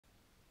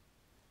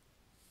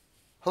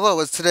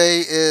Hello, as today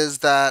is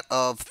that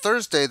of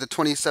Thursday, the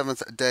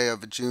 27th day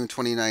of June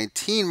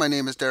 2019. My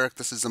name is Derek.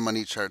 This is the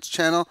Money Charts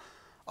channel.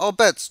 All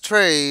bets,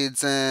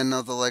 trades, and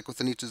the like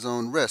within each his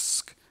own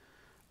risk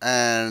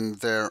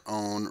and their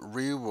own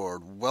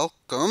reward.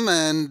 Welcome,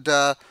 and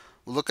we'll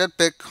look at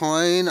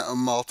Bitcoin,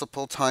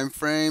 multiple time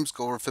frames,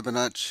 go over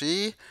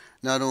Fibonacci,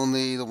 not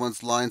only the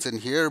ones lines in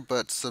here,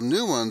 but some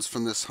new ones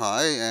from this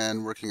high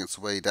and working its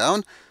way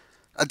down.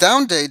 A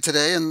down day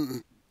today,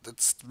 and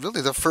it's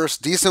really the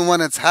first decent one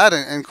it's had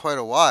in quite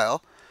a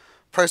while.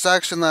 Price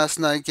action last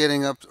night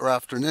getting up, or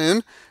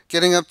afternoon,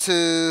 getting up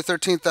to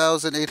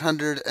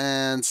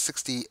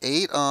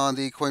 13,868 on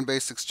the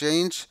Coinbase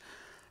exchange.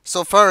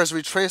 So far has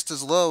retraced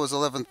as low as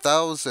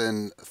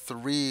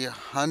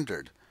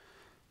 11,300.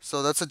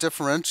 So that's a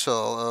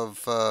differential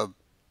of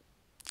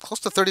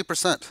close to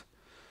 30%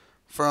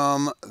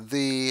 from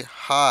the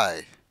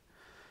high.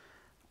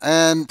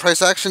 And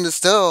price action is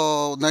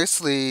still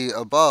nicely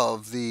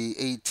above the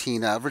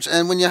 18 average.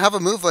 And when you have a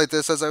move like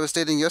this, as I was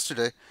stating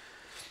yesterday,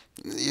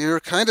 you're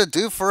kind of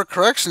due for a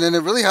correction, and it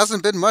really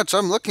hasn't been much.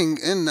 I'm looking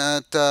in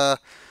at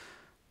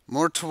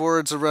more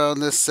towards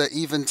around this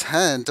even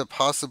 10 to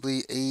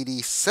possibly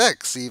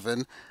 86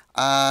 even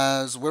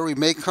as where we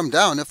may come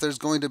down if there's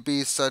going to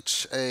be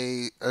such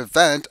a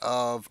event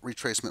of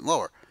retracement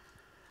lower.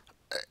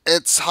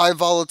 It's high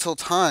volatile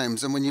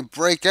times, and when you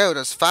break out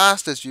as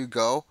fast as you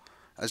go,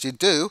 as you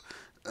do,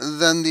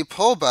 then the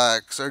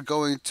pullbacks are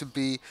going to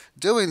be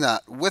doing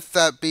that. With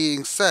that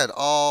being said,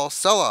 all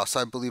sell-offs,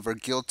 I believe, are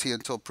guilty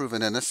until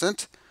proven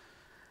innocent.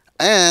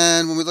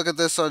 And when we look at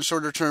this on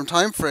shorter term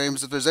time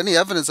frames, if there's any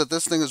evidence that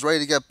this thing is ready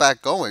to get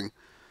back going,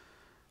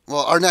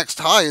 well, our next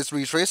high is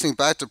retracing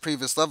back to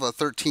previous level of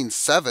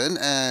 13.7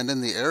 and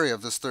in the area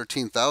of this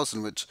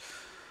 13,000, which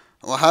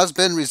has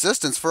been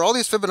resistance for all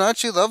these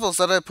Fibonacci levels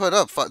that I put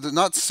up.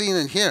 Not seen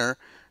in here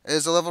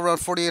is a level around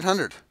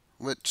 4,800,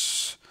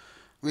 which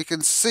we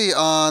can see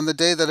on the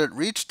day that it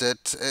reached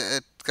it,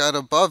 it got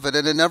above it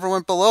and it never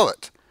went below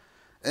it.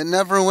 It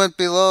never went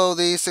below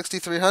the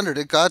 6,300.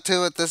 It got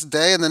to it this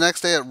day, and the next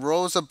day it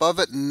rose above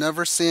it,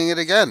 never seeing it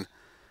again.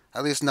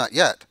 At least not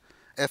yet,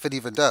 if it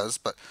even does.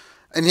 But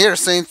and here,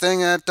 same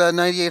thing at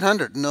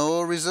 9,800.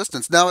 No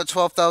resistance. Now at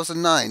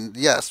 12,009.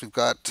 Yes, we've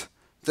got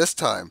this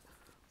time.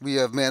 We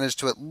have managed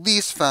to at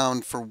least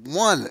found for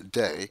one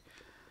day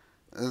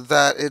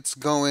that it's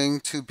going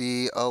to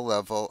be a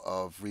level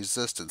of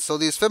resistance. So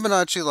these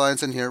Fibonacci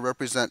lines in here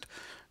represent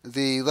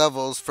the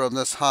levels from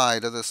this high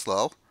to this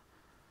low.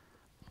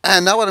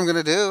 And now what I'm going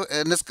to do,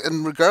 and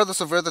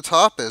regardless of where the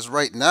top is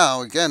right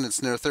now, again,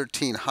 it's near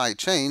 13 high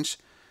change,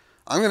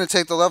 I'm going to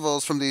take the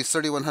levels from these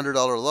 $3,100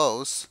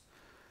 lows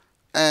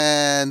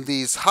and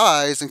these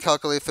highs and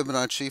calculate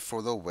Fibonacci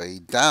for the way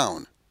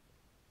down.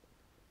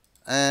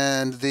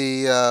 And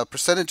the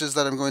percentages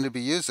that I'm going to be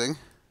using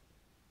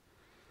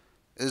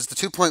is the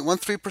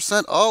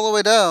 2.13% all the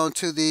way down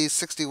to the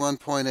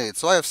 61.8.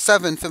 So I have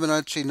 7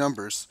 Fibonacci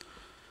numbers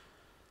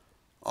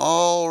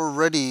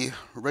already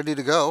ready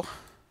to go.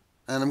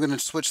 And I'm going to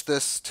switch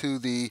this to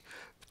the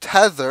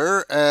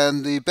Tether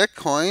and the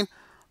Bitcoin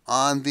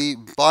on the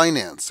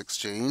Binance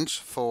exchange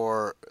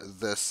for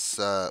this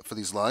for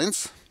these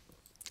lines.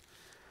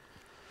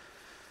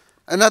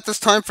 And at this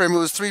time frame, it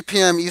was 3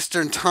 p.m.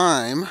 Eastern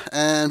Time,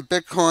 and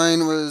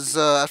Bitcoin was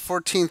at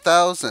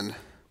 14,000.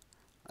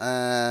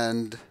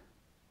 And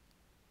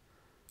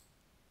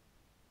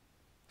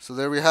so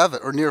there we have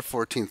it, or near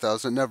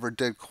 14,000. It never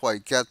did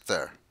quite get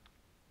there.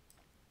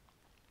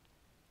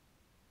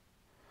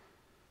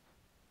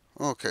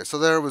 Okay, so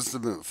there was the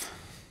move.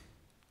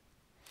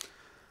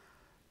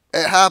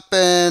 It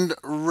happened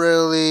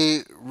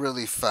really,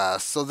 really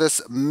fast. So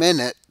this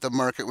minute, the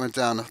market went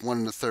down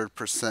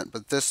 1.33%,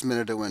 but this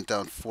minute it went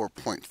down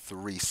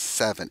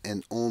 4.37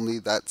 in only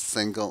that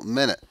single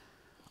minute.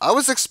 I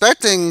was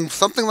expecting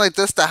something like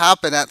this to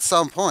happen at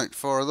some point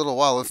for a little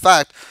while. In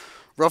fact,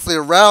 roughly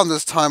around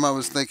this time, I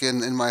was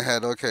thinking in my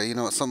head, okay, you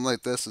know what, something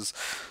like this is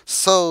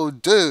so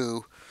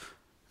due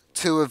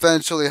to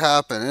eventually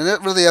happen. And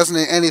it really isn't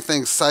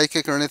anything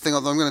psychic or anything,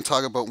 although I'm going to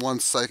talk about one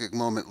psychic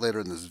moment later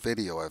in this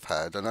video I've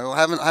had. And I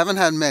haven't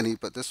had many,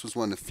 but this was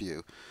one of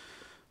few.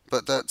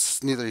 But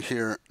that's neither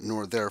here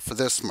nor there for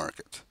this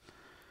market.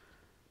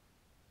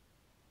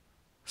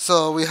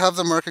 So we have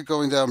the market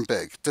going down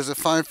big. Does it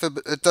find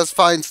it does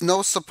find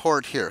no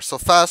support here. So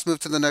fast move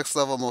to the next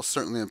level most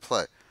certainly in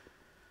play.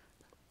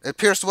 It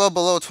pierced well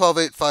below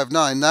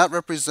 12,859. That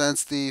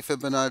represents the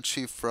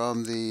Fibonacci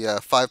from the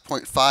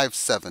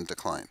 5.57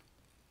 decline.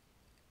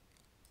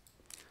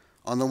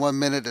 On the 1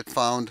 minute, it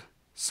found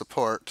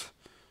support,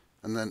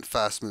 and then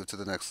fast moved to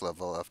the next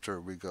level after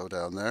we go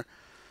down there.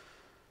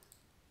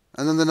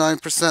 And then the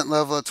 9%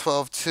 level at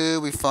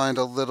 12.2, we find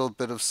a little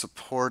bit of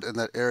support in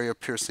that area,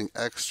 piercing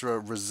extra,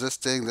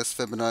 resisting this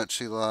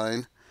Fibonacci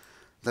line,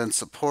 then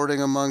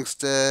supporting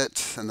amongst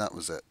it, and that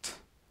was it.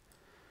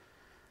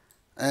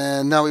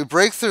 And now we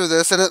break through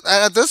this, and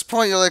at this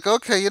point you're like,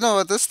 okay, you know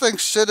what, this thing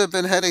should have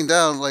been heading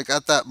down like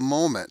at that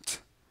moment.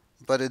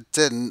 But it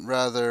didn't.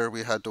 Rather,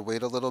 we had to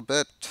wait a little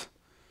bit. And now we break through this, and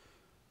at this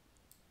point you're like, okay, you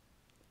know what, this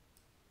thing should have been heading down like at that moment. But it didn't. Rather,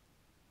 we had to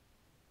wait a little bit. But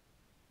it didn't. Rather, we had to wait a little bit.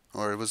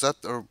 Or was that,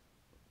 or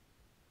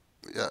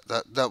yeah,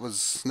 that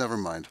was, never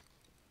mind.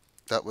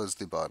 That was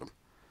the bottom.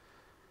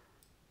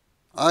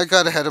 I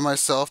got ahead of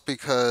myself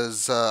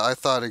because I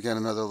thought again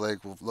another leg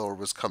lower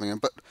was coming in.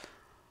 But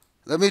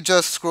let me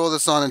just scroll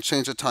this on and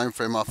change the time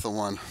frame off the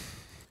 1.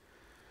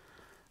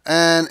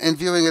 And in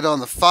viewing it on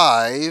the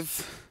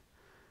 5,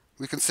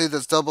 we can see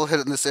this double hit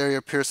in this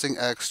area, piercing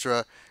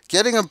extra.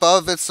 Getting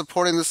above it,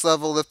 supporting this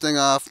level, lifting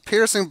off,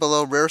 piercing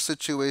below, rare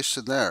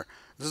situation there.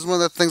 This is one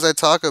of the things I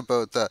talk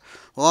about, that,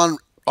 well,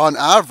 on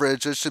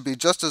average, it should be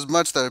just as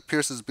much that it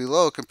pierces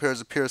below compared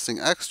to piercing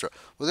extra.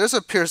 Well, there's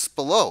a pierce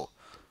below,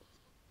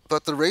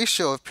 but the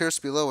ratio of pierce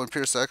below and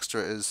pierce extra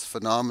is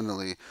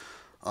phenomenally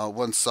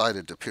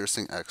one-sided to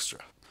piercing extra.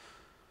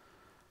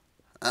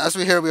 As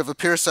we hear, we have a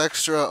pierce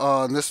extra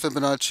on this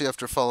Fibonacci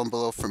after falling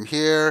below from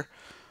here.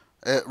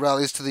 It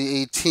rallies to the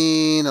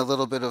 18, a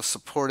little bit of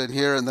support in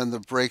here, and then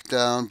the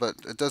breakdown, but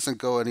it doesn't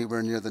go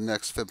anywhere near the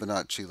next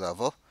Fibonacci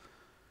level.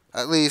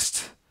 At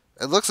least,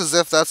 it looks as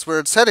if that's where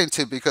it's heading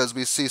to, because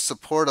we see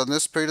support on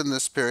this period and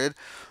this period.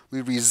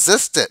 We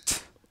resist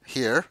it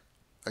here.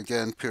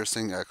 Again,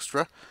 piercing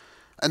extra.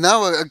 And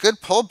now a good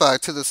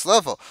pullback to this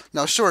level.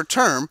 Now, short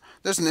term,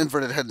 there's an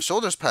inverted head and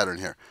shoulders pattern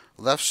here.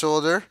 Left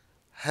shoulder,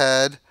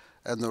 head,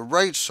 and the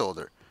right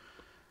shoulder.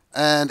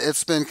 And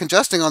it's been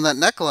congesting on that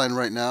neckline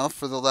right now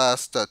for the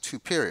last 2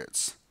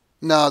 periods.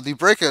 Now, the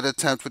breakout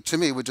attempt to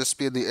me would just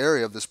be in the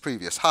area of this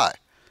previous high,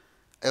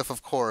 if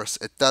of course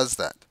it does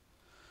that.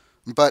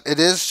 But it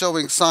is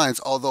showing signs,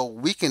 although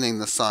weakening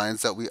the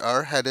signs, that we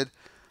are headed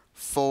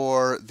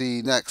for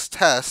the next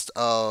test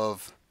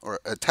of, or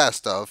a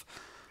test of,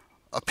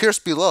 a pierce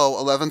below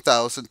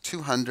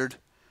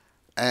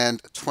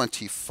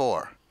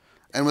 11,224.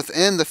 And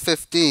within the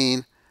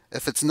 15,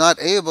 if it's not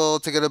able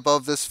to get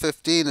above this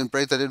 15 and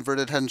break that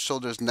inverted head and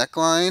shoulders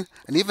neckline,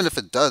 and even if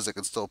it does, it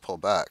can still pull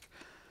back.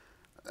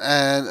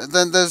 And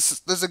then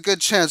there's a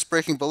good chance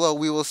breaking below,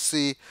 we will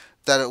see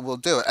that it will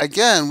do it.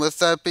 Again, with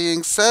that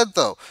being said,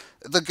 though,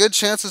 the good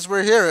chances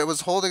were here. It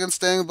was holding and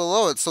staying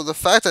below it. So the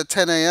fact at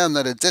 10 a.m.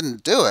 that it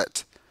didn't do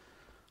it,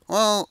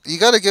 well, you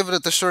got to give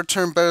it the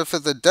short-term benefit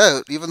of the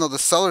doubt, even though the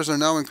sellers are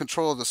now in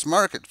control of this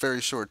market,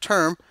 very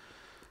short-term,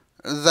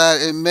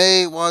 that it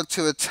may want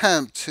to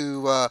attempt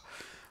to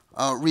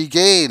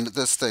regain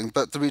this thing.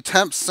 But the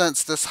attempt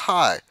since this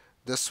high,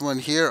 this one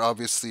here,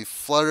 obviously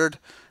fluttered,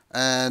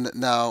 and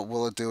now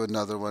will it do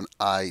another one?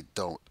 I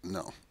don't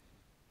know.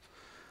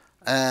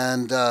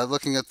 And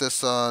looking at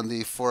this on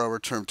the 4-hour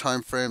term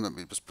time frame, let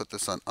me just put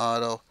this on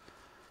auto.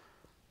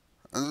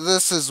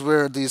 This is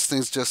where these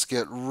things just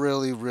get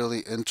really, really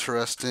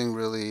interesting.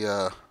 Really,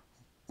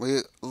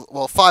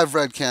 well, 5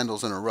 red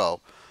candles in a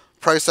row.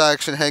 Price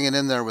action hanging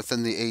in there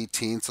within the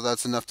 18, so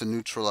that's enough to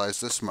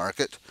neutralize this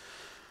market.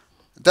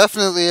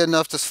 Definitely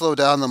enough to slow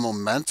down the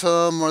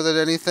momentum more than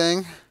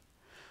anything.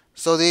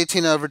 So the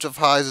 18 average of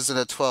highs is in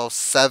at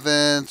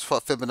 12.7,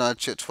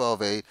 Fibonacci at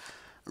 12.8.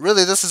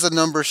 Really, this is a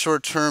number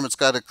short term. It's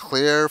got to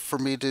clear for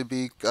me to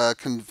be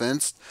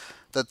convinced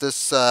that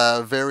this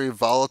very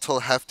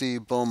volatile, hefty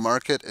bull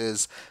market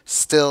is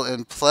still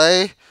in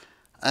play.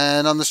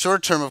 And on the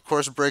short term, of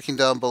course, breaking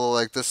down below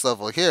like this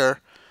level here,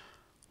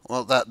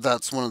 well,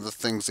 that's one of the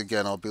things,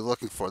 again, I'll be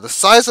looking for. The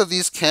size of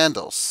these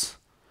candles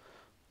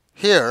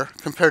here,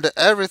 compared to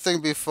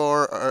everything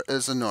before,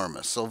 is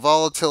enormous. So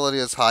volatility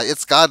is high.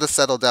 It's got to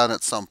settle down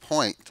at some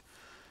point.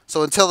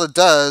 So until it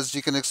does,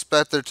 you can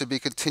expect there to be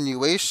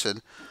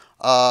continuation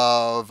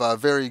of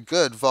very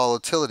good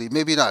volatility.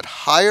 Maybe not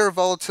higher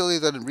volatility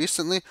than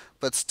recently,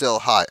 but still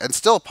high. And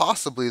still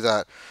possibly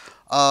that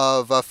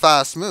of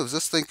fast moves.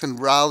 This thing can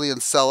rally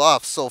and sell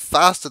off so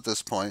fast at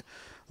this point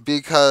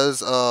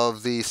because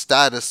of the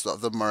status of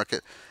the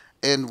market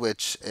in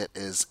which it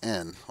is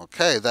in.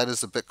 Okay, that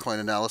is the Bitcoin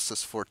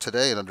analysis for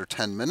today in under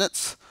 10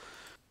 minutes.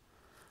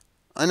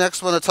 I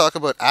next want to talk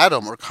about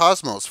Atom or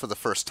Cosmos for the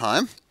first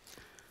time.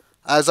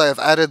 As I have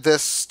added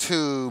this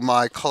to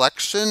my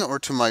collection or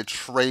to my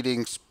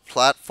trading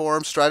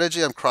platform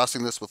strategy, I'm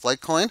crossing this with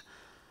LITECOIN.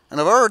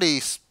 And I've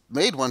already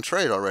made one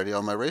trade already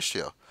on my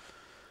ratio.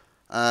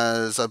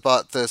 As I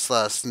bought this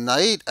last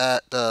night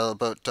at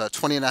about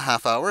 20 and a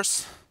half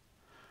hours.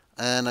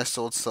 And I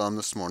sold some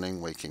this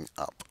morning waking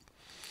up.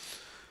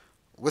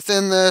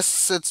 Within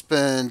this, it's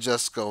been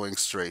just going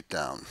straight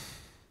down.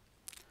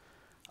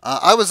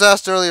 I was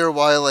asked earlier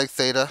why I like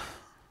Theta.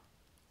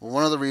 Well,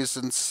 one of the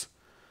reasons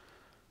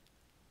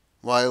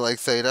why I like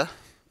Theta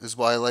is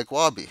why I like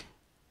Wabi.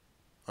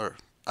 Or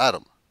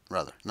Atom,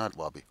 rather. Not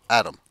Wabi.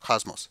 Atom.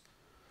 Cosmos.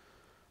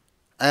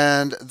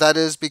 And that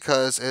is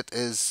because it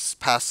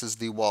passes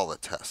the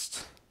wallet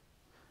test.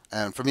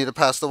 And for me to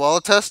pass the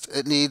wallet test,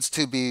 it needs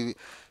to be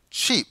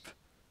cheap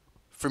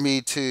for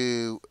me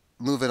to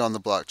move it on the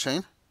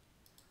blockchain.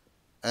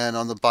 And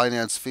on the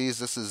Binance fees,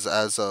 this is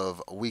as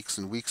of weeks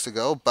and weeks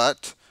ago,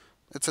 but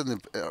it's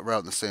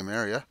around the same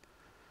area.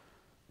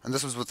 And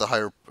this was with the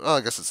higher, oh,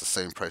 I guess it's the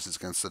same prices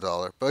against the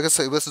dollar. But I guess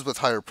this is with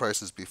higher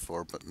prices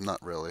before, but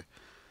not really.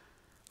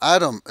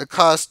 Atom, it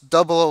cost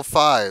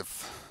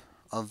 0.005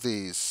 of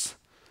these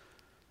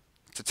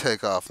to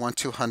take off,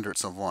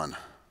 1/200th of one.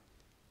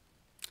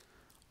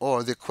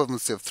 or the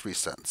equivalency of 3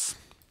 cents.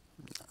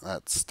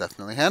 That's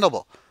definitely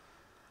handleable.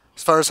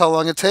 As far as how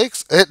long it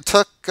takes, it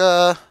took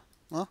it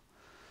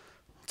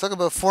took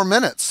about 4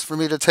 minutes for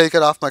me to take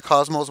it off my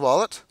Cosmos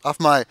wallet, off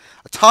my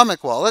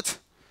Atomic wallet,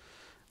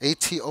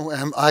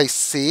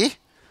 ATOMIC,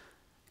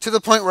 to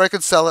the point where I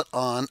could sell it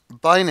on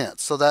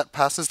Binance. So that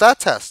passes that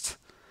test.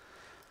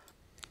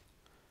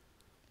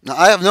 Now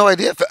I have no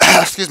idea if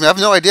excuse me, I have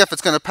no idea if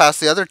it's going to pass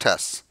the other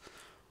tests.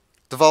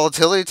 The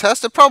volatility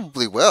test, it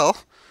probably will.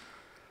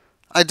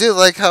 I do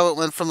like how it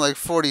went from like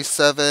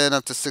 47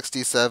 up to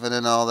 67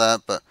 and all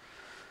that, but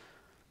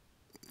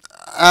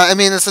I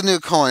mean, it's a new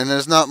coin.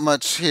 There's not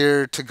much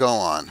here to go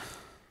on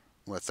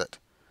with it.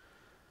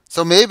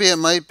 So maybe it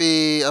might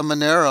be a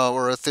Monero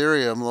or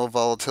Ethereum low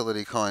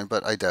volatility coin,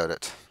 but I doubt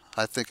it.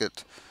 I think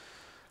it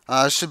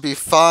should be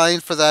fine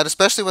for that,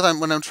 especially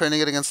when I'm trading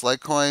it against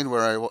Litecoin,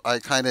 where I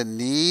kind of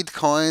need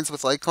coins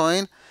with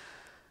Litecoin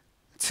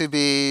to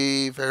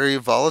be very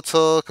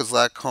volatile, because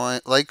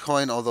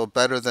Litecoin, although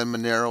better than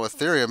Monero,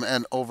 Ethereum,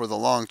 and over the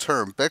long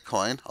term,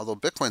 Bitcoin, although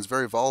Bitcoin's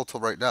very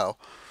volatile right now,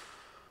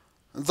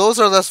 those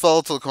are less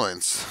volatile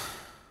coins.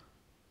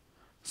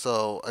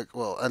 So I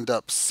will end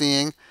up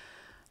seeing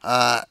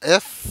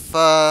if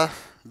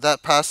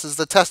that passes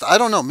the test. I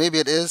don't know. Maybe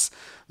it is.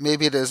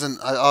 Maybe it isn't.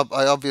 I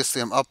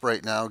obviously am up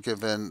right now,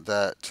 given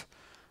that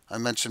I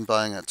mentioned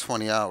buying at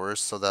 20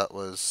 hours. So that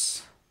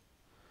was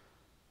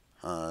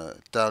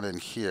down in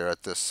here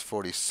at this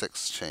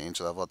 46 change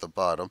level at the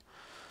bottom.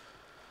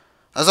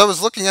 As I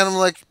was looking at them,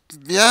 like,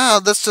 yeah,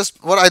 that's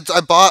just what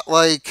I bought,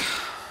 like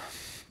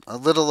a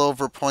little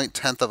over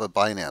 0.10 of a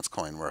Binance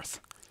coin worth.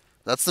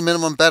 That's the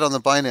minimum bet on the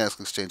Binance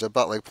exchange. I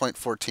bought like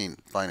 0.14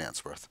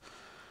 Binance worth.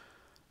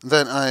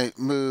 Then I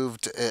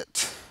moved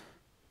it.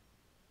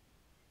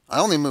 I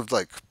only moved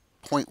like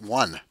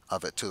 0.1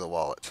 of it to the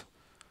wallet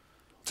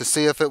to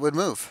see if it would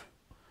move.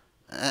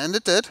 And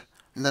it did.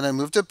 And then I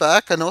moved it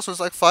back. I noticed it was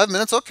like 5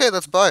 minutes. Okay,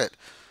 let's buy it.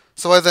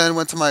 So I then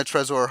went to my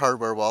Trezor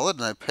hardware wallet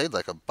and I paid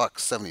like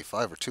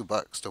 $1.75 or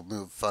 $2 to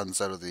move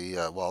funds out of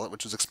the wallet,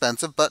 which was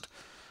expensive, but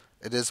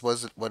it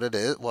was what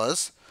it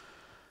was.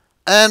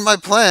 And my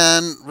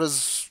plan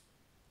was,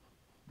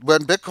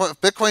 when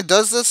Bitcoin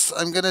does this,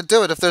 I'm going to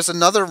do it. If there's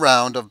another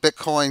round of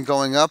Bitcoin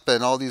going up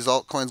and all these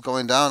altcoins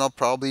going down, I'll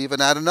probably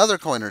even add another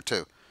coin or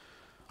two.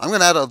 I'm going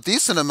to add a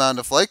decent amount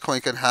if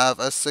Litecoin can have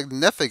a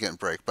significant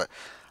break. But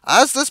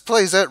as this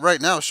plays out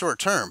right now, short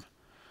term,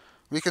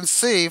 we can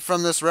see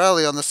from this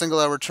rally on the single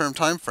hour term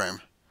time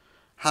frame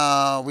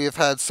how we have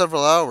had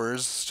several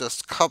hours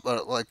just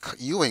like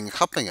Ewing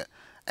cupping it,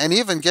 and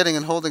even getting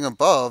and holding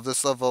above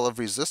this level of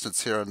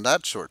resistance here on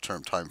that short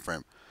term time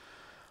frame.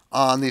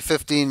 On the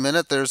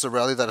 15-minute, there's a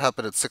rally that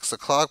happened at 6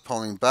 o'clock,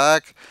 pulling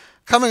back,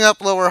 coming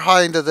up lower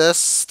high into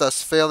this,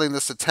 thus failing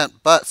this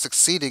attempt, but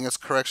succeeding its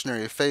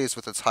correctionary phase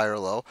with its higher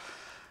low.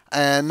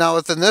 And now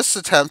within this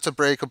attempt to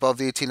break above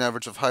the 18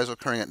 average of highs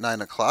occurring at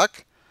 9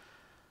 o'clock,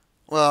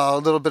 well, a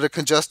little bit of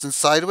congestion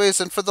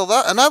sideways, and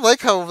I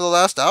like how over the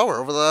last hour,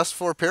 over the last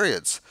 4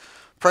 periods,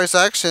 price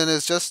action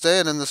is just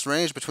staying in this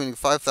range between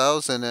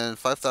 5,000 and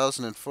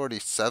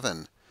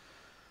 5,047.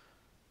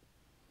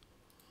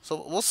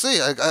 So we'll see.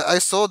 I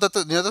sold at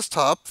near this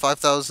top,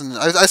 5,000.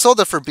 I sold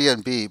it for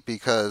BNB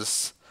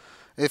because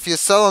if you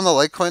sell on the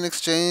Litecoin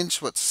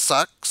exchange, what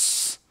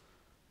sucks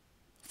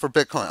for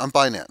Bitcoin on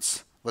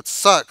Binance, what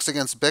sucks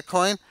against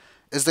Bitcoin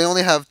is they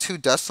only have 2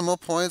 decimal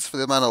points for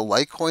the amount of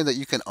Litecoin that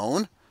you can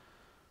own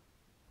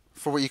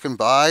for what you can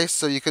buy.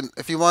 So you can,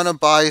 if you want to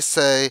buy,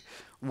 say,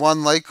 1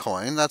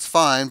 Litecoin, that's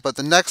fine, but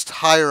the next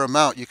higher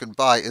amount you can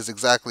buy is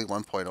exactly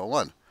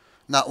 1.01,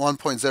 not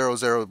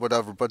 1.00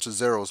 whatever, bunch of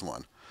zeros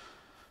one.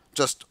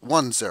 Just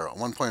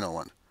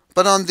 1.01.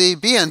 But on the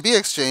BNB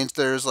exchange,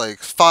 there's like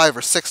 5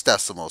 or 6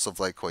 decimals of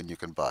Litecoin you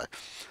can buy.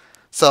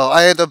 So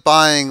I ended up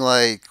buying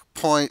like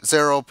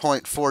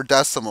 0.4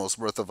 decimals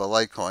worth of a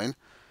Litecoin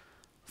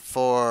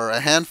for a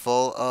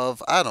handful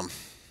of Atom.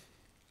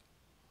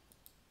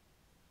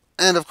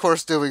 And of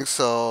course, doing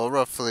so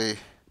roughly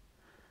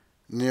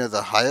near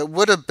the high. It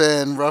would have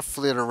been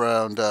roughly at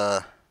around,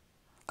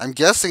 I'm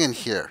guessing in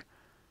here.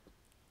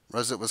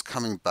 As it was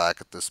coming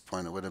back at this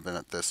point, it would have been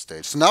at this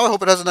stage. So now I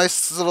hope it has a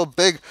nice little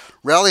big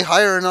rally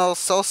higher, and I'll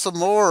sell some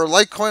more. Or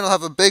Litecoin will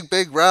have a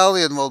big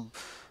rally, and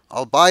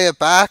I'll buy it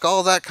back,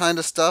 all that kind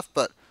of stuff.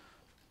 But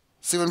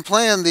see, when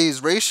playing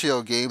these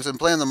ratio games and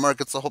playing the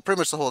markets pretty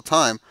much the whole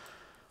time,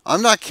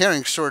 I'm not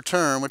caring short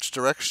term which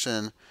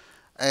direction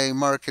a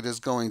market is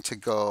going to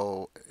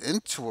go in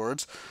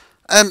towards.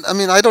 And I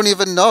mean, I don't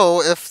even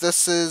know if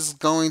this is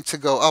going to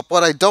go up.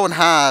 What I don't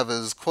have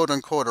is quote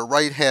unquote a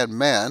right hand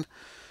man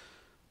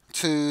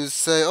to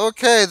say,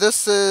 okay,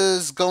 this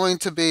is going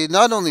to be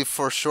not only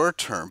for short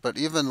term, but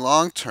even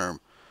long term.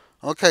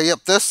 Okay,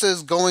 yep, this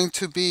is going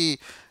to be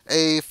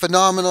a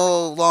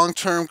phenomenal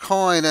long-term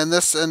coin, and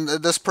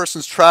this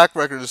person's track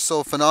record is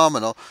so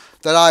phenomenal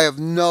that I have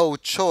no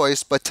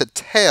choice but to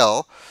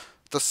tail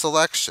the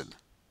selection.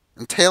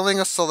 And tailing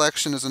a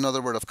selection is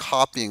another word of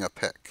copying a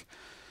pick.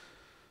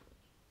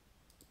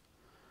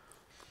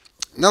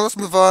 Now let's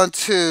move on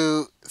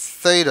to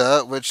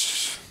Theta,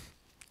 which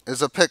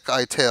is a pick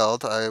I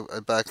tailed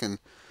back in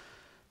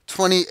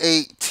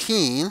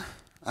 2018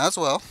 as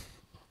well.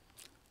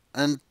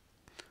 And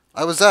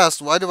I was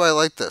asked, why do I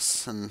like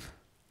this? And,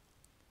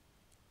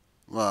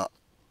 well,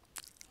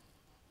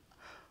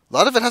 a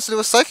lot of it has to do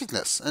with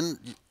psychicness.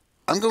 And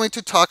I'm going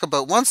to talk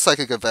about one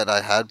psychic event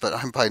I had, but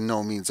I'm by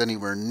no means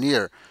anywhere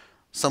near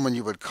someone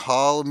you would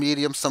call a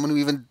medium, someone who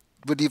even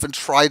would even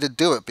try to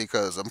do it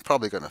because I'm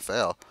probably going to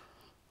fail.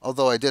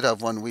 Although I did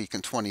have 1 week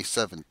in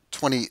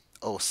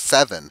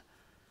 2007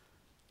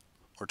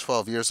 or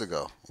 12 years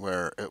ago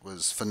where it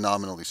was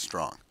phenomenally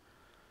strong.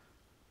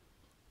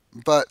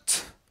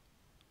 But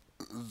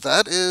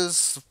that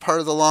is part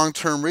of the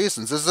long-term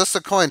reasons. Is this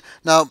a coin?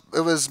 Now,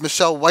 it was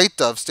Michelle White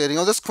Dove stating,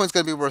 oh, this coin's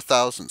going to be worth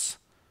thousands.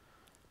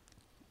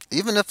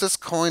 Even if this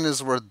coin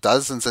is worth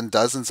dozens and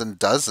dozens and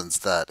dozens,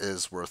 that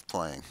is worth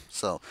playing.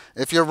 So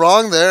if you're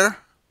wrong there,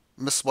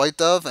 Miss White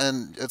Dove,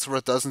 and it's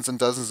worth dozens and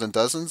dozens and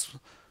dozens,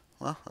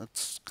 well,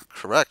 that's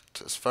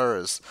correct as far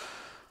as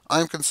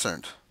I'm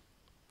concerned.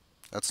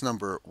 That's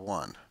number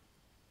one.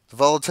 The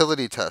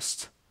volatility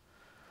test.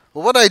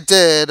 Well, what I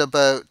did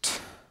about,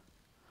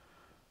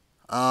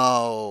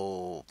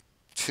 2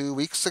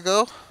 weeks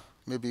ago,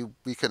 maybe a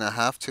week and a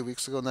half, 2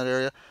 weeks ago in that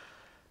area,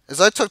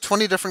 is I took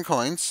 20 different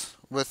coins,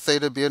 with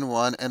theta being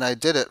one, and I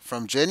did it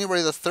from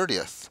January the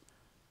 30th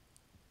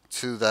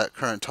to that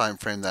current time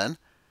frame then.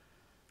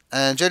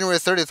 And January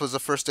 30th was the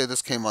first day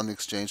this came on the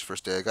exchange,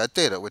 first day I got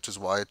data, which is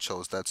why I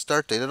chose that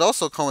start date. It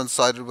also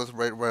coincided with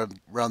right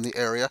around the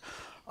area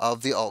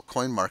of the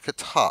altcoin market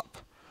top.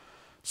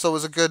 So it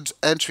was a good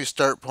entry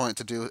start point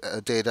to do a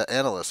data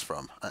analyst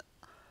from.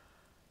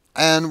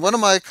 And one of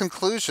my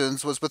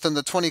conclusions was within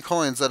the 20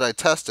 coins that I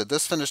tested,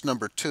 this finished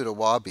number 2 to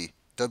Wabi,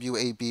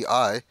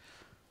 WABI,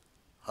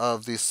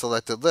 of the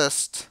selected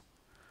list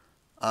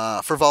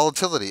for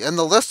volatility. And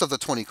the list of the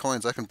 20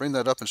 coins, I can bring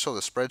that up and show the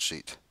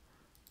spreadsheet.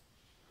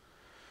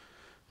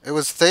 It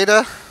was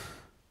Theta,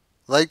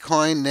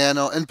 Litecoin,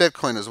 Nano, and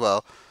Bitcoin as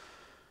well.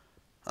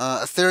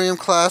 Ethereum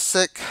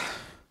Classic,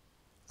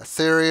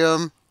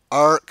 Ethereum,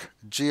 ARC,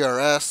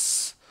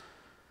 GRS,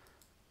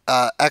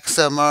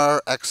 XMR,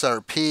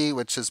 XRP,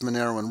 which is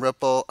Monero and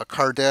Ripple, a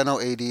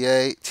Cardano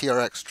ADA,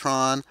 TRX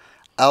Tron,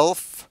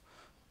 ELF,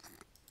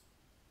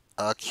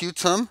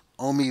 Qtum,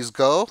 Omi's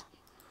Go,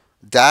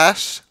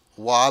 Dash,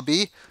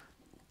 Wabi,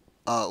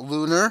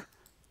 Lunar,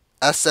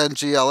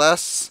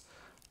 SNGLS,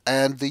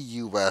 and the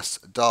US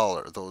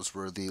dollar. Those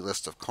were the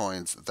list of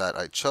coins that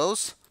I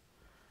chose.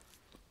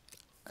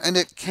 And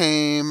it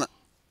came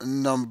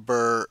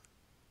number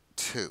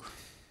 2.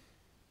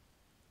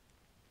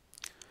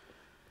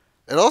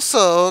 It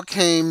also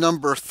came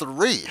number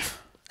 3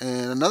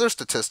 in another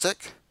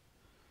statistic,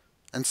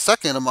 and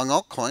second among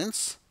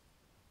altcoins,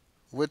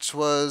 which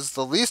was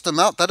the least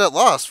amount that it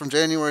lost from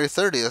January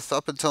 30th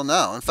up until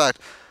now. In fact,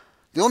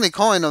 the only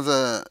coin of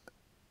the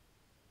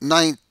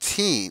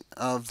 19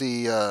 of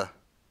the,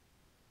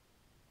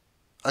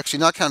 actually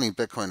not counting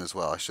Bitcoin as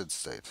well, I should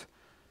state.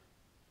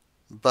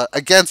 But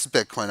against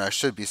Bitcoin, I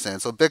should be saying.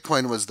 So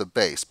Bitcoin was the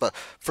base. But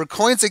for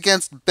coins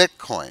against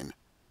Bitcoin,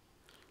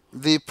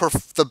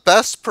 the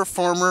best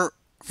performer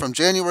from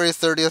January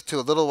 30th to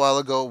a little while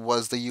ago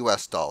was the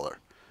US dollar.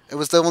 It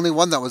was the only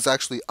one that was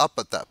actually up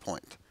at that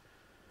point.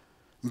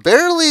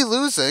 Barely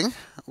losing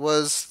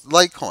was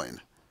Litecoin.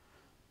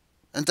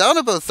 And down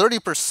about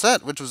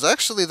 30%, which was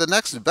actually the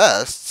next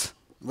best,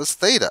 was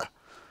Theta.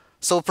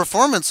 So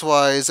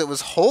performance-wise, it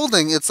was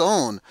holding its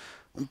own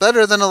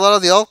better than a lot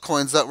of the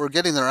altcoins that were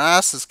getting their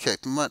asses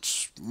kicked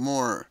much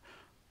more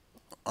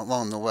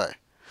along the way.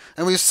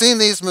 And we've seen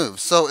these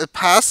moves. So it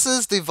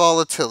passes the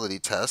volatility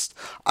test.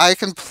 I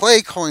can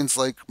play coins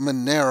like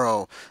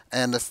Monero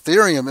and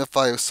Ethereum if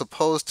I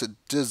suppose to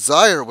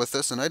desire with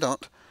this, and I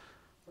don't,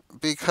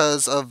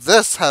 because of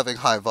this having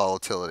high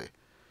volatility.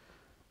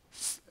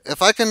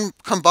 If I can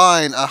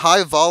combine a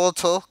high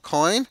volatile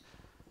coin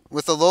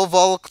with a low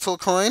volatile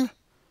coin,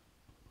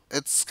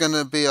 it's going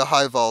to be a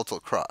high volatile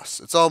cross.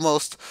 It's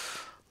almost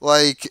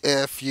like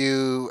if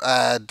you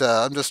add,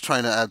 I'm just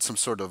trying to add some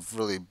sort of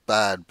really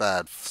bad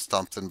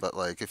something, but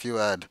like if you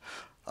add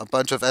a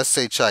bunch of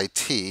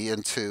SHIT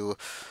into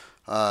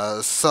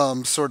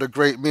some sort of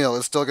great meal,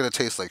 it's still going to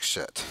taste like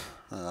shit.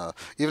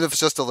 Even if it's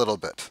just a little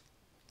bit.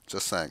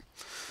 Just saying.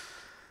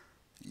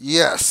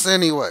 Yes,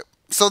 anyway.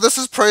 So this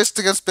is priced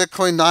against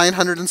Bitcoin,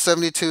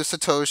 972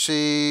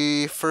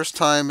 Satoshi. First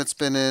time it's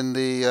been in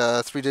the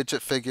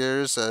 3-digit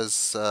figures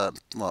as,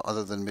 well,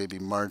 other than maybe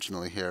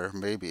marginally here.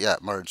 Maybe, yeah,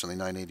 marginally,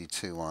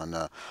 982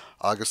 on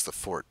August the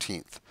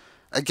 14th.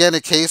 Again,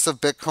 a case of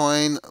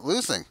Bitcoin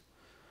losing.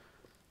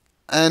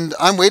 And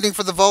I'm waiting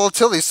for the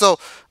volatility. So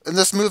in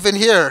this move in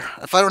here,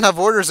 if I don't have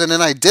orders in,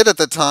 and I did at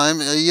the time,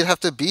 you'd have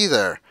to be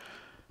there.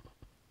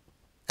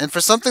 And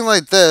for something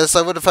like this,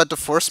 I would have had to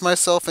force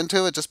myself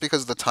into it just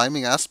because of the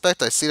timing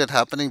aspect. I seen it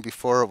happening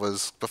before it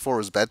was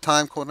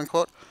bedtime, quote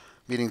unquote.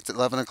 Meeting at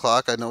 11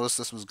 o'clock, I noticed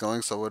this was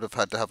going, so I would have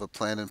had to have a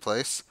plan in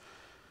place.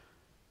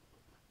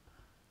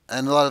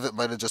 And a lot of it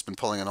might have just been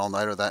pulling an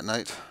all-nighter that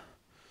night.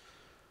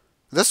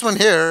 This one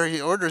here,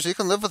 orders, you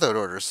can live without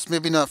orders.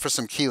 Maybe not for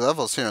some key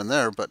levels here and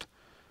there, but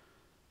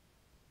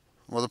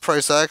well, the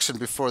price action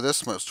before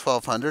this one was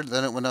 1200,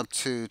 then it went up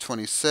to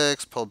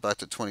 26, pulled back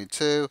to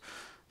 22,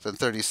 then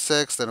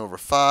 36, then over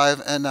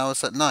 5, and now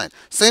it's at 9.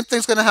 Same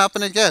thing's going to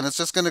happen again. It's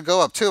just going to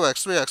go up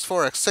 2x, 3x,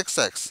 4x,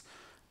 6x,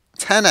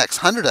 10x,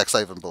 100x,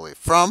 I even believe,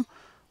 from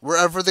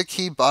wherever the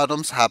key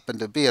bottoms happen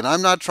to be. And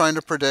I'm not trying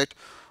to predict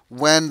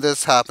when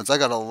this happens. I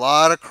got a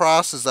lot of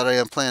crosses that I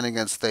am playing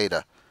against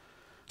theta.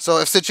 So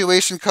if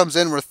situation comes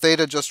in where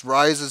theta just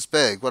rises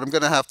big, what I'm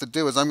going to have to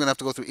do is I'm going to have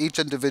to go through each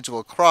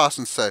individual cross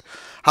and say,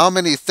 how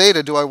many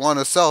theta do I want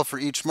to sell for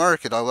each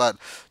market? I'll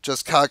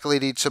just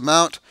calculate each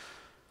amount.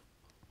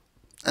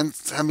 And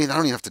I mean, I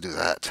don't even have to do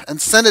that. And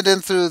send it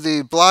in through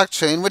the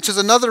blockchain, which is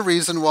another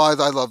reason why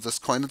I love this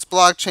coin. It's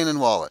blockchain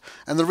and wallet.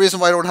 And the reason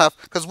why I don't have,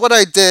 because what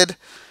I did,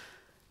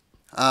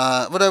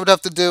 what I would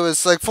have to do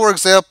is, like, for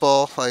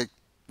example, like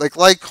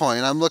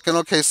LITECOIN, I'm looking,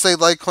 okay, say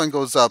LITECOIN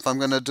goes up. I'm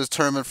going to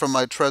determine from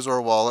my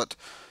Trezor wallet,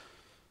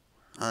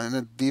 and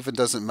it even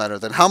doesn't matter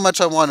then, how much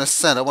I want to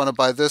send. I want to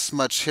buy this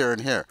much here and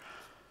here.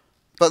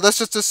 But let's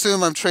just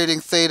assume I'm trading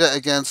theta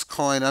against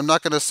coin. I'm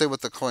not going to say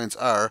what the coins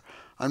are.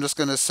 I'm just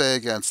going to say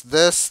against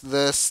this,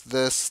 this,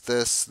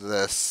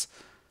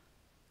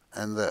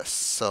 and this.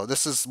 So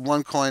this is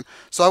one coin.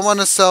 So I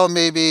want to sell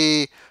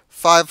maybe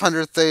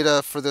 500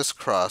 theta for this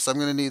cross. I'm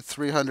going to need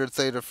 300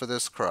 theta for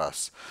this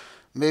cross.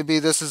 Maybe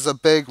this is a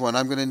big one.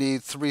 I'm going to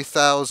need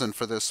 3,000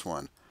 for this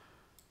one.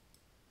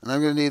 And I'm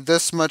going to need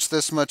this much,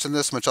 and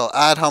this much. I'll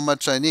add how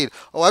much I need.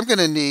 Oh, I'm going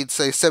to need,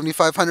 say,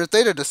 7,500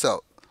 theta to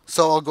sell.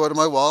 So I'll go to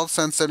my wallet,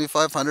 send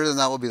 7,500, and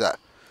that will be that.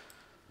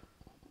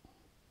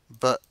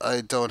 But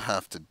I don't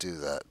have to do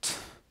that.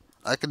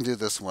 I can do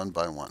this one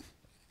by one.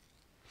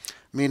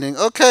 Meaning,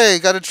 okay,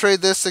 got to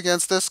trade this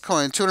against this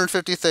coin,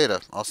 250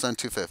 theta. I'll send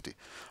 250.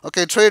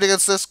 Okay, trade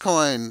against this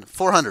coin,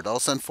 400. I'll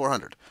send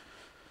 400.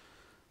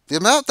 The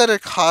amount that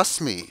it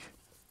costs me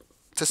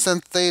to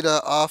send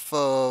theta off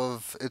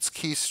of its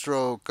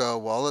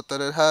keystroke wallet that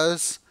it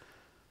has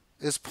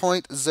is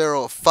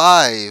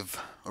 0.05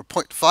 or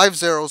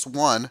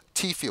 0.501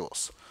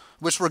 T-fuels,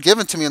 which were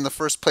given to me in the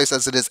first place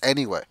as it is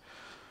anyway.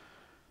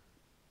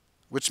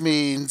 Which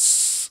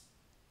means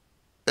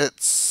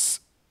it's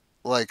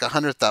like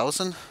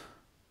 100,000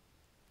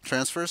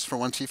 transfers for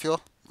one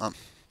T-fuel.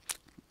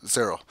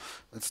 Zero.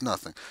 It's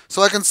nothing.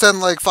 So I can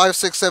send like 5,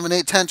 6, 7,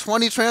 8, 10,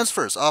 20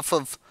 transfers off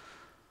of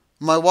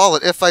my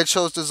wallet if I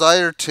chose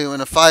desire to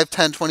in a 5,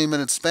 10, 20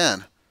 minute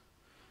span.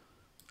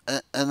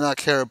 And not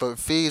care about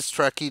fees,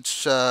 track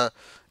each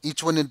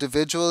one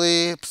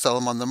individually, sell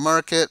them on the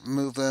market,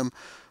 move them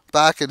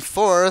back and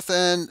forth,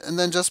 and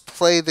then just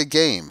play the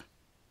game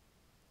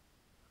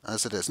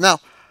as it is. Now,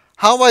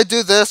 how I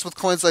do this with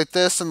coins like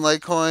this and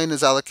LITECOIN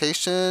is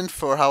allocation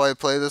for how I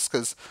play this,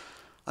 because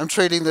I'm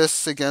trading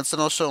this against,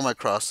 and I'll show my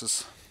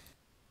crosses.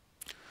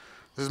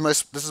 This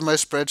is my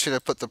spreadsheet. I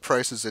put the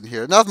prices in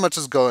here. Not much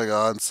is going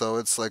on, so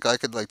it's like I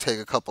could take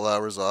a couple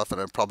hours off, and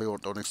I probably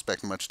don't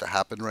expect much to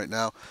happen right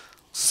now.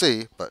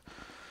 See, but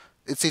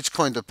it's each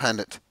coin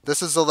dependent.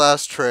 This is the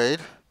last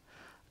trade,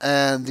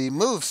 and the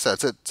move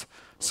sets it.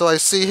 So I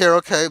see here,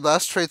 okay,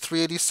 last trade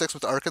 386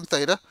 with ARK and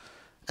Theta,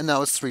 and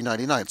now it's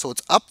 399. So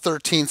it's up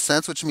 13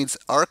 cents, which means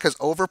ARK has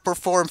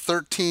overperformed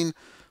 13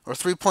 or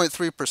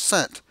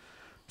 3.3%.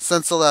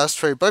 since the last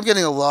trade. But I'm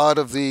getting a lot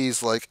of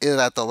these in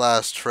at the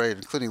last trade,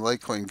 including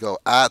LITECOIN Go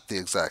at the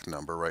exact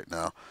number right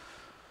now,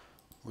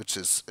 which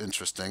is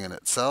interesting in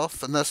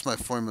itself, unless my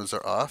formulas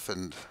are off,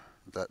 and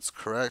that's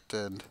correct,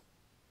 and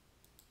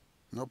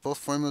no, both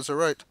formulas are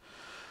right.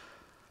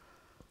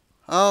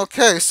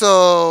 Okay,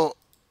 so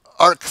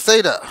ARK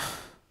Theta.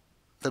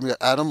 Then we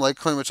got Atom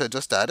LITECOIN, which I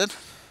just added.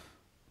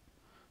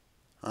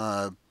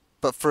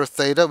 But for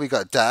Theta, we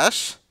got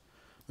Dash.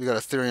 We got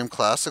Ethereum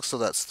Classic, so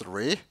that's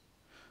 3.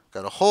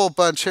 Got a whole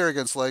bunch here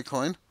against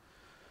LITECOIN.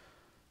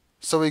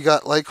 So we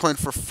got LITECOIN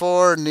for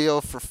 4,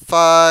 NEO for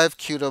 5,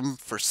 Qtum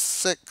for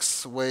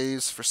 6,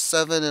 Waves for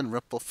 7, and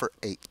Ripple for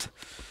 8.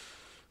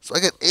 So I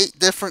get 8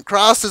 different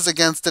crosses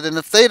against it, and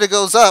if Theta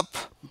goes up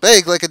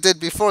big like it did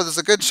before, there's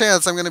a good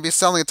chance I'm going to be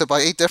selling it to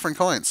buy 8 different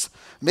coins.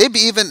 Maybe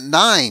even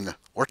 9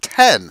 or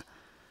 10.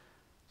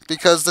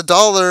 Because the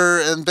dollar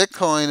and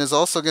Bitcoin is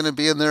also going to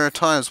be in there at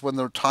times when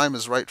the time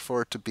is right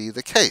for it to be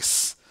the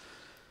case.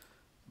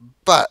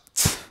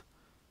 But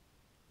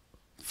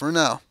for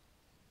now,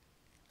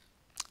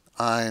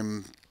 I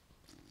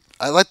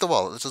like the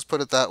wallet. Let's just put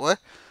it that way.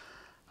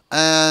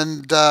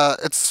 And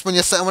it's when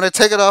I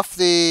take it off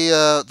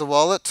the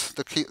wallet,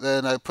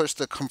 then I push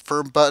the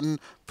confirm button,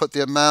 put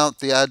the amount,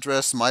 the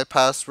address, my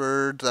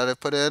password that I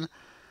put in.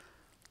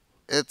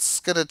 It's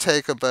going to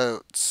take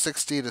about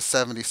 60 to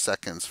 70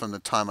 seconds from the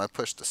time I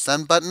push the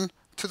send button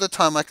to the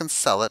time I can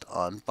sell it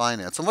on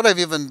Binance. And what I've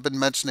even been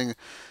mentioning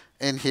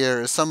in here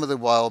is some of the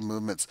wild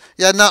movements.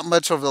 Yeah, not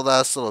much over the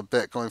last little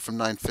bit, going from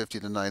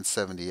 950 to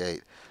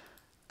 978.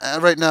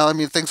 And right now, I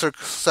mean, things are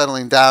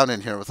settling down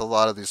in here with a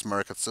lot of these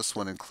markets, this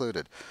one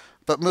included.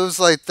 But moves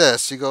like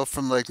this, you go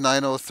from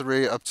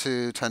 903 up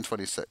to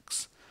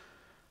 1026.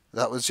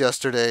 That was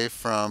yesterday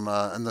from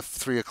in the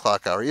 3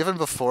 o'clock hour. Even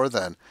before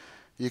then,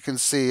 you can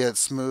see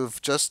it's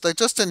moved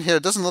just in here.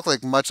 It doesn't look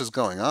like much is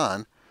going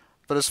on.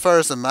 But as far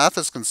as the math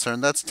is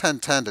concerned, that's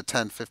 1010 to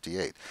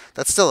 1058.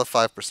 That's still a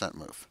 5%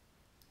 move.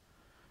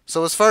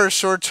 So as far as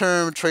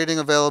short-term trading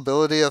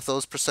availability, if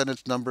those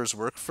percentage numbers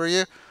work for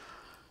you,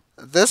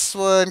 this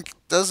one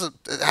doesn't.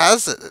 It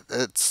has it.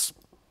 It's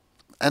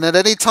and at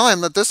any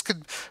time that this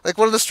could, like,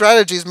 one of the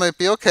strategies might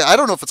be, okay, I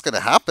don't know if it's going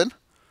to happen,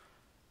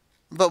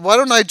 but why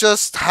don't I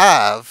just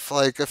have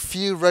like a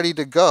few ready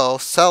to go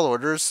sell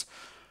orders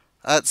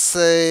at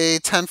say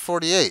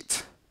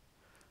 1048?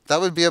 That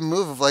would be a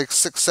move of like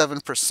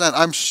 6-7%.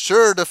 I'm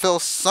sure to fill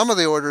some of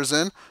the orders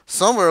in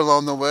somewhere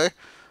along the way.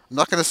 I'm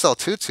not going to sell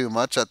too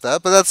much at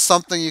that, but that's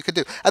something you could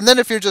do. And then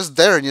if you're just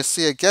there and you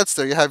see it gets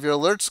there, you have your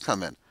alerts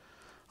come in.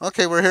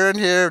 Okay, we're here and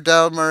here,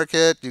 down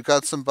market. You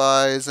got some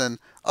buys, and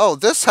oh,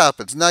 this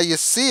happens. Now you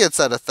see it's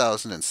at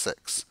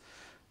 1006.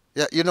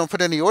 Yeah, you don't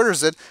put any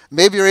orders in.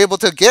 Maybe you're able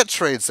to get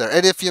trades there.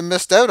 And if you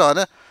missed out on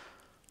it,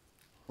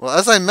 well,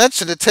 as I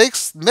mentioned, it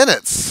takes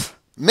minute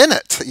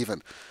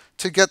even,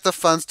 to get the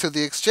funds to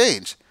the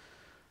exchange.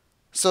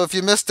 So if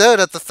you missed out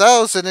at the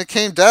 1000, it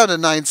came down to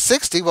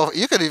 960. Well,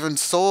 you could even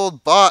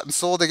bought and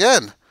sold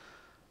again.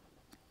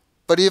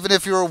 But even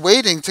if you were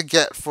waiting to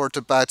get for it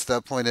to back to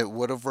that point, it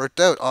would have worked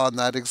out on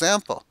that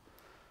example.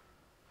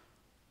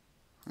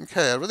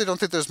 Okay, I really don't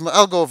think there's.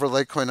 I'll go over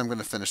Litecoin. I'm going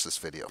to finish this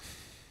video.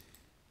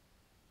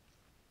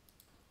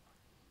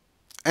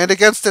 And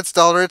against its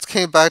dollar, it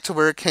came back to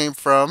where it came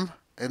from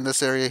in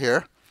this area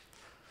here.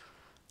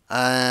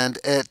 And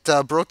it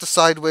broke the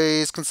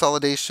sideways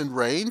consolidation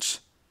range.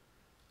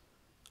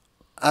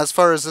 As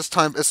far as this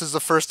time, this is the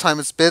first time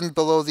it's been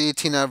below the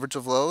 18 average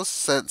of lows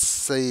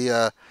since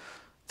the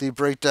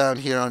breakdown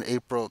here on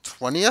April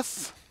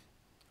 20th.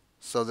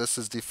 So this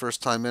is the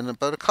first time in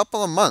about a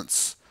couple of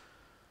months.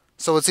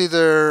 So it's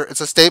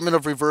a statement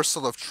of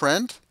reversal of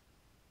trend,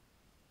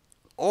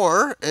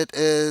 or it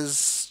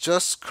is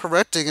just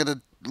correcting it,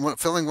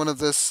 filling one of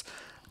this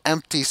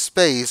empty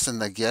space.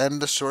 And again,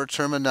 the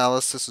short-term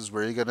analysis is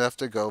where you're going to have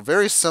to go.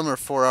 Very similar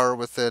 4-hour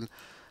within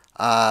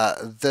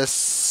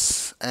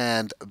this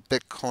and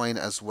Bitcoin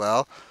as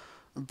well.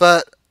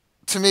 But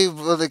to me,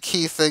 one of the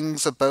key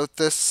things about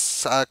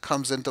this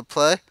comes into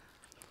play.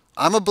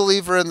 I'm a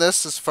believer in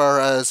this as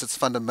far as its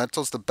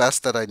fundamentals, the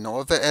best that I know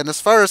of it. And as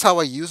far as how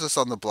I use this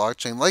on the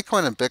blockchain,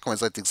 Litecoin and Bitcoin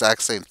is like the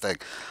exact same thing.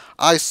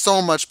 I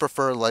so much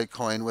prefer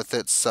Litecoin with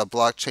its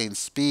blockchain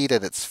speed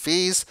and its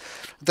fees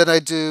than I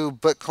do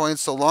Bitcoin.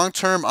 So long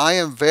term, I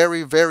am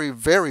very, very,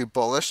 very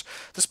bullish.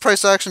 This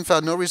price action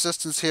found no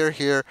resistance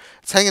here.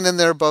 It's hanging in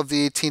there above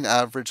the 18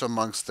 average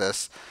amongst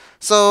this.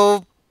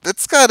 So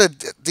it's got a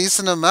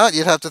decent amount,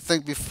 you'd have to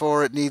think,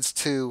 before it needs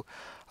to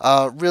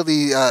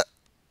really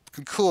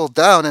cool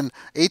down. And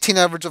 18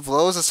 average of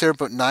lows is here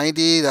about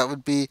 90. That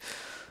would be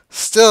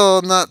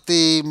still not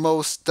the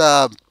most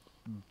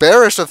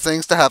bearish of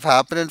things to have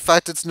happen. In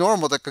fact, it's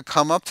normal that could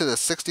come up to the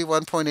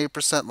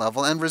 61.8%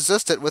 level and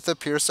resist it with a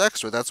Pierce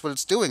Extra. That's what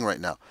it's doing right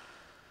now.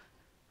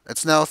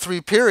 It's now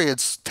 3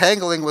 periods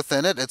tangling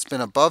within it. It's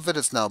been above it.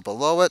 It's now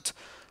below it.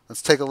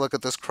 Let's take a look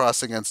at this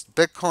cross against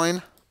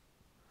Bitcoin.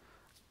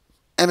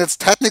 And it's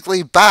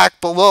technically back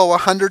below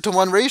 100 to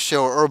 1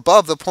 ratio, or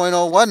above the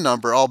 0.01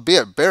 number,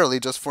 albeit barely,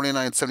 just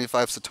 49.75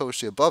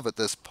 Satoshi above it.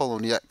 This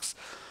Poloniex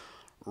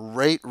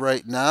rate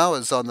right now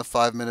is on the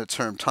 5-minute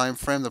term time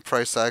frame. The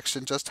price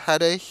action just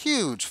had a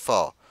huge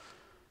fall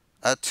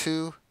at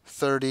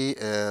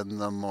 2:30 in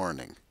the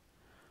morning.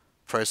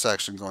 Price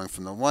action going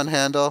from the 1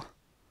 handle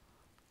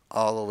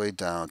all the way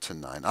down to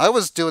 9. I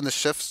was doing the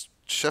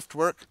shift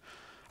work.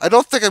 I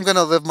don't think I'm going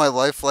to live my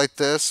life like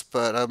this,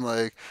 but I'm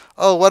like,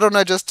 oh, why don't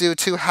I just do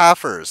 2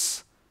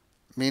 halfers?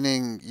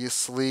 Meaning you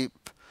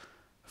sleep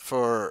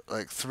for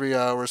like 3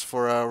 hours,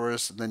 4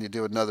 hours, and then you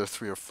do another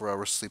 3 or 4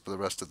 hours sleep for the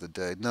rest of the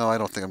day. No, I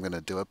don't think I'm going to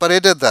do it, but I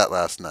did that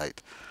last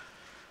night.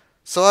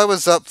 So I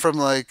was up from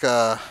like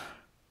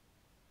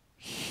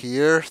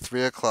here,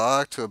 3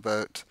 o'clock, to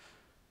about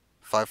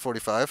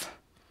 5:45.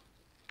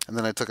 And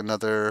then I took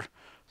another,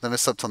 then I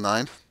slept till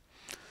 9.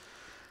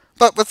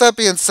 But with that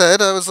being said,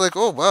 I was like,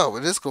 oh, wow,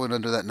 it is going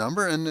under that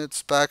number, and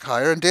it's back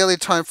higher. And daily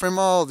time frame,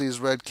 all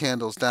these red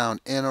candles down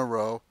in a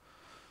row.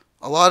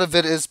 A lot of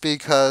it is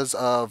because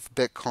of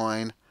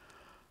Bitcoin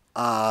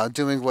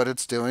doing what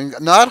it's doing,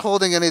 not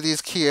holding any of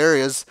these key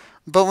areas.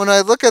 But when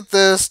I look at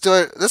this,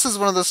 this is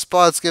one of the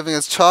spots giving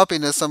us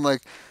choppiness. I'm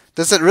like,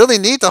 does it really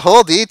need to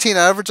hold the 18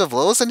 average of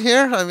lows in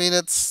here? I mean,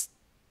 it's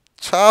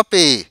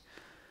choppy.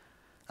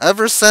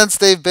 Ever since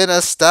they've been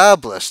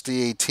established,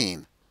 the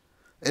 18.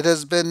 It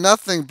has been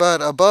nothing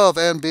but above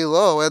and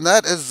below, and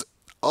that has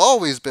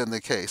always been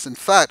the case. In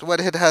fact, what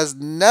it has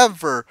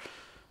never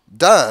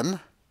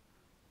done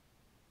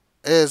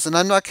is, and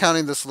I'm not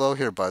counting this low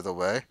here, by the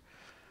way,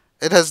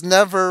 it has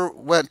never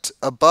went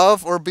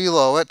above or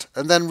below it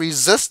and then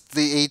resist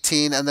the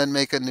 18 and then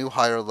make a new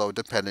higher low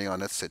depending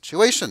on its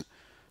situation.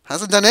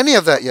 Hasn't done any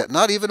of that yet,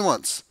 not even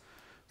once.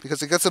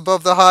 Because it gets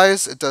above the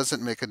highs, it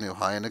doesn't make a new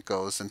high, and it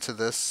goes into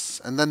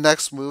this, and the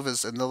next move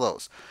is in the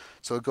lows.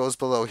 So it goes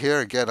below here.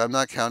 Again, I'm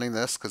not counting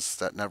this because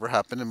that never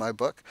happened in my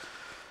book.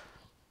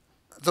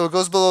 So it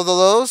goes below the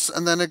lows,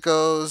 and then it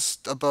goes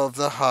above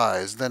the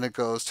highs. Then it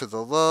goes to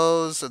the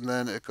lows, and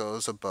then it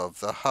goes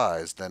above the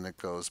highs. Then it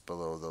goes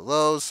below the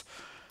lows.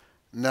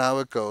 Now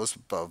it goes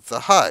above the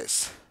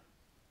highs.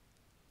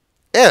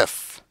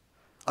 If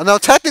now,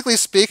 technically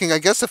speaking, I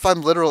guess if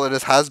I'm literal,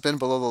 it has been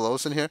below the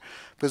lows in here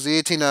because the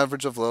 18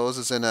 average of lows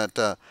is in at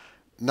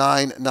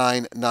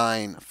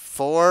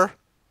 9994.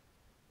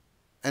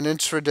 And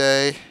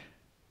intraday,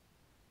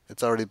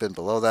 it's already been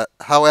below that.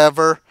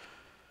 However,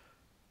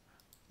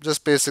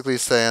 just basically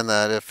saying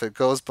that if it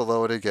goes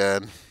below it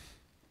again,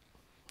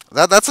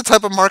 that's the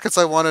type of markets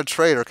I want to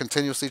trade, or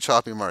continuously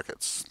choppy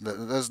markets.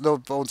 There's no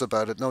bones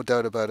about it, no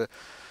doubt about it.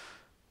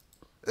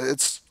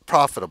 It's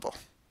profitable.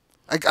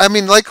 I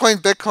mean, Litecoin,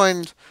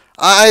 Bitcoin.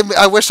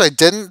 I wish I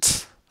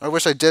didn't. I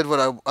wish I did what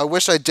I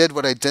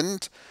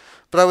didn't.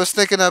 But I was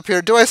thinking up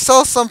here, do I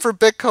sell some for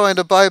Bitcoin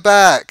to buy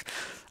back?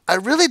 I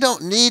really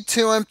don't need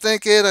to. I'm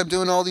thinking I'm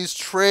doing all these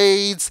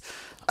trades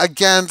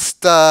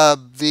against the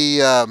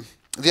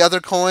other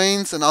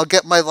coins, and I'll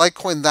get my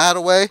Litecoin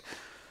that way.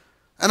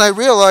 And I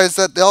realize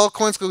that all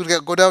coins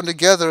go down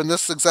together, and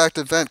this exact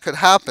event could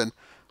happen.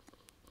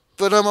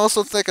 But I'm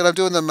also thinking, I'm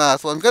doing the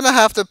math. Well, I'm going to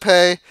have to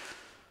pay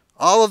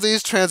all of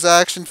these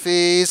transaction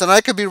fees, and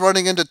I could be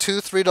running into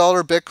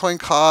 $2-3 Bitcoin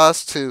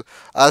costs to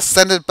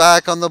send it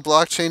back on the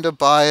blockchain to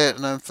buy it.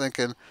 And I'm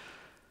thinking,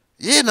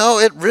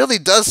 it really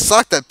does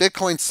suck that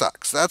Bitcoin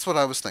sucks. That's what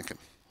I was thinking.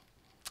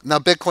 Now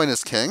Bitcoin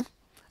is king.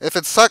 If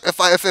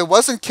it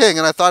wasn't king,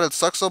 and I thought it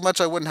sucked so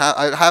much, I wouldn't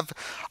have.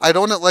 I'd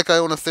own it like I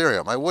own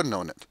Ethereum. I wouldn't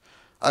own it.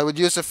 I would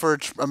use it for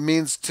a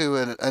means to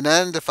an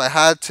end if I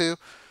had to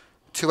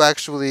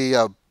actually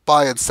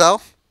buy and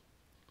sell.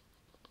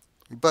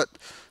 But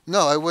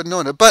no, I wouldn't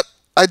own it. But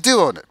I do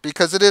own it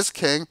because it is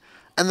king,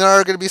 and there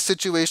are going to be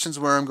situations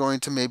where I'm going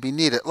to maybe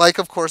need it. Like,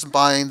 of course,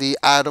 buying the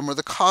Atom or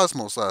the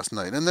Cosmos last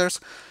night. And there's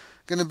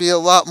going to be a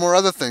lot more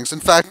other things. In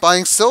fact,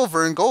 buying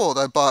silver and gold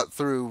I bought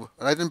through,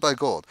 and I didn't buy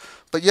gold.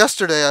 But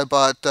yesterday I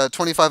bought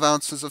 25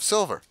 ounces of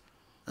silver,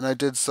 and I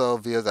did so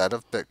via that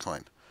of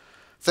Bitcoin.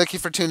 Thank you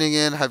for tuning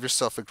in. Have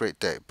yourself a great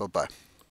day. Bye-bye.